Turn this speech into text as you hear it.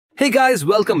Hey guys,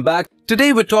 welcome back.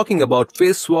 Today we're talking about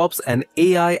face swaps and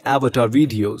AI avatar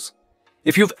videos.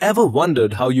 If you've ever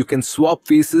wondered how you can swap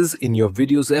faces in your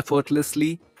videos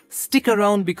effortlessly, stick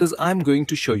around because I'm going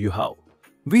to show you how.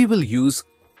 We will use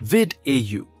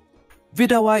VidAU.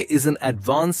 VidAU is an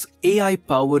advanced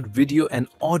AI-powered video and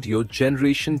audio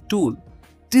generation tool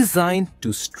designed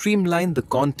to streamline the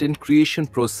content creation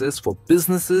process for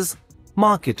businesses,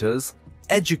 marketers,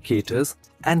 educators,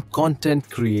 and content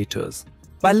creators.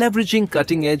 By leveraging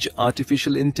cutting-edge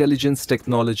artificial intelligence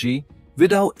technology,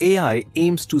 VidAU.AI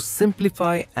aims to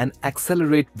simplify and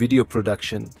accelerate video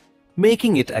production,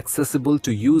 making it accessible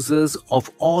to users of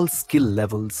all skill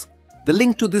levels. The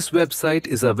link to this website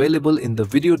is available in the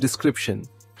video description.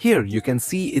 Here you can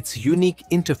see its unique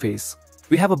interface.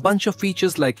 We have a bunch of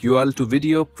features like URL to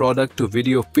video, product to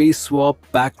video, face swap,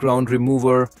 background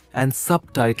remover, and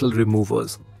subtitle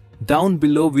removers. Down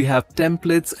below we have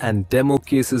templates and demo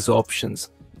cases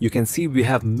options. You can see we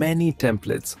have many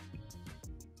templates.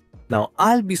 Now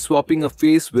I'll be swapping a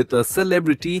face with a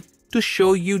celebrity to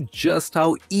show you just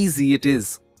how easy it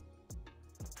is.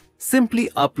 Simply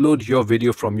upload your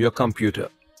video from your computer.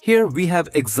 Here we have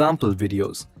example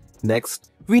videos.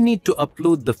 Next, we need to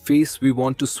upload the face we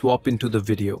want to swap into the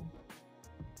video.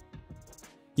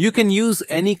 You can use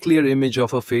any clear image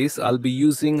of a face. I'll be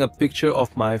using a picture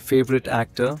of my favorite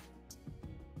actor.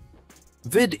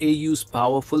 VidAU's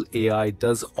powerful AI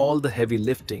does all the heavy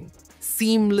lifting,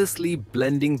 seamlessly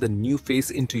blending the new face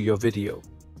into your video.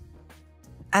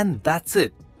 And that's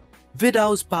it.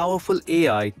 VidAU's powerful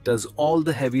AI does all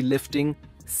the heavy lifting,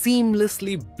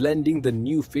 seamlessly blending the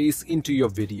new face into your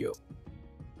video.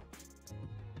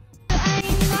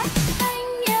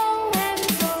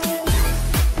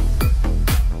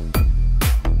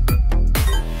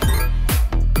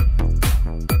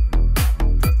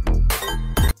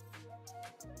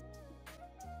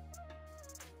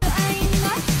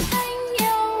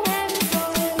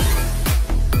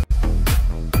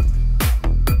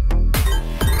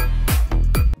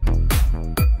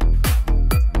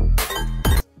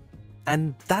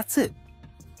 And that's it.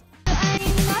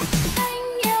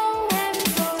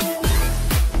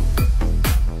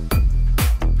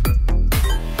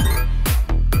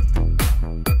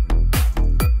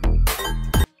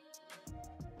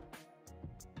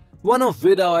 One of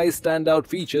VidAU's standout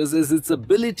features is its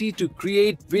ability to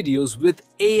create videos with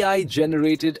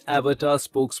AI-generated avatar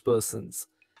spokespersons.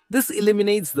 This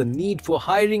eliminates the need for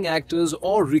hiring actors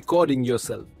or recording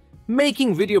yourself,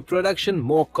 making video production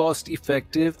more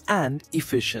cost-effective and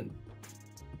efficient.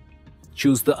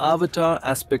 Choose the avatar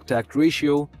aspect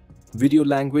ratio, video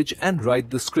language, and write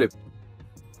the script.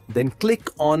 Then click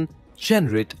on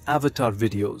Generate Avatar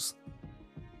Videos.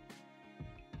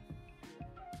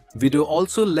 Video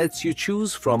also lets you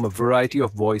choose from a variety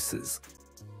of voices.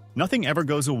 Nothing ever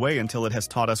goes away until it has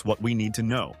taught us what we need to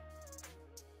know.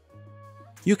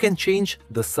 You can change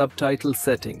the subtitle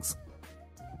settings.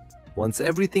 Once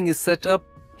everything is set up,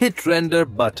 hit Render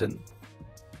button.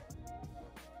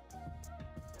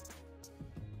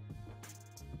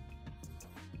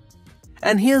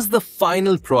 And here's the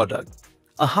final product,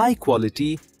 a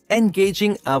high-quality,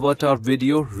 engaging avatar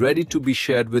video ready to be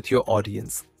shared with your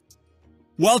audience.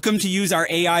 Welcome to use our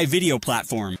AI video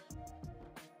platform.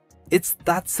 It's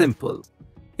that simple.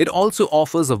 It also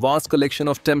offers a vast collection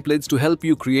of templates to help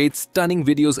you create stunning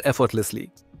videos effortlessly.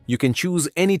 You can choose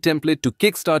any template to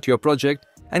kickstart your project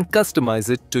and customize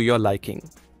it to your liking.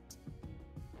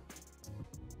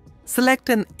 Select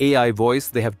an AI voice.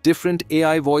 They have different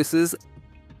AI voices,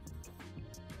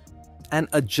 and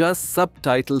adjust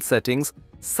subtitle settings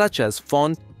such as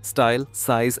font, style,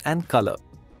 size, and color.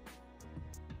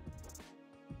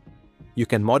 You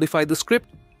can modify the script,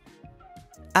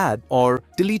 add or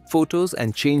delete photos,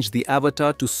 and change the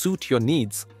avatar to suit your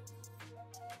needs.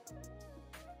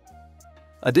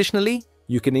 Additionally,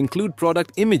 you can include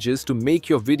product images to make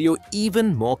your video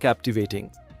even more captivating.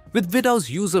 With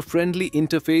VidAU's user-friendly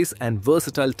interface and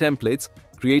versatile templates,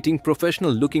 creating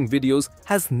professional-looking videos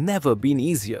has never been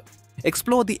easier.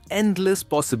 Explore the endless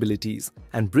possibilities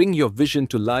and bring your vision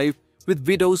to life with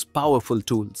VidAU's powerful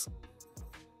tools.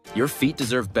 Your feet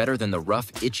deserve better than the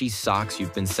rough, itchy socks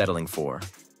you've been settling for.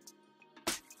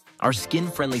 Our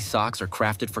skin-friendly socks are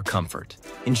crafted for comfort,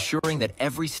 ensuring that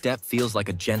every step feels like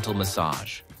a gentle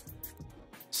massage.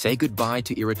 Say goodbye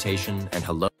to irritation and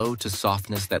hello to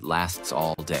softness that lasts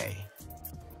all day.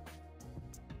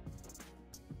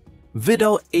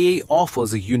 VidAU.AI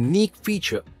offers a unique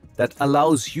feature that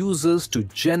allows users to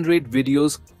generate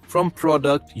videos from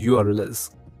product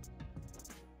URLs.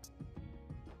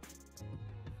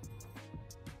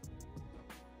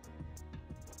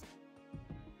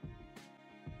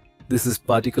 This is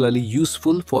particularly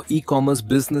useful for e-commerce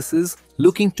businesses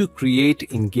looking to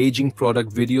create engaging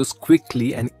product videos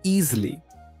quickly and easily.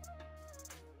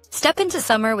 Step into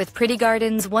summer with Pretty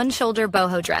Garden's one-shoulder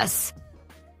boho dress.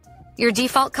 Your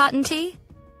default cotton tee?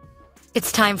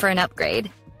 It's time for an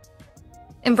upgrade.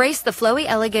 Embrace the flowy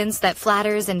elegance that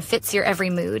flatters and fits your every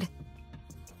mood.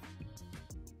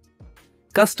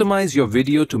 Customize your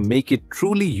video to make it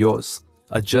truly yours.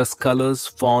 Adjust colors,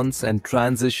 fonts, and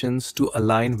transitions to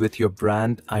align with your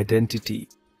brand identity.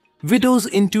 VidAU's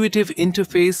intuitive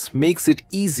interface makes it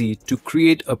easy to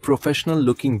create a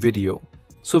professional-looking video.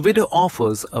 So VidAU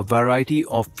offers a variety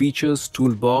of features: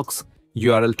 Toolbox,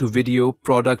 URL to video,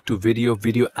 product to video,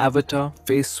 video avatar,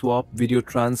 face swap, video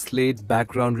translate,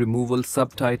 background removal,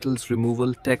 subtitles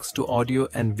removal, text to audio,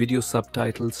 and video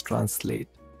subtitles translate.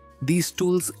 These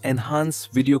tools enhance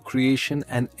video creation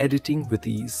and editing with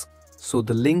ease. So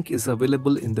the link is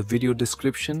available in the video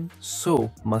description,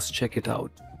 so must check it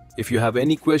out. If you have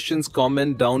any questions,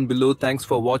 comment down below. Thanks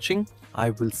for watching.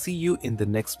 I will see you in the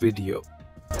next video.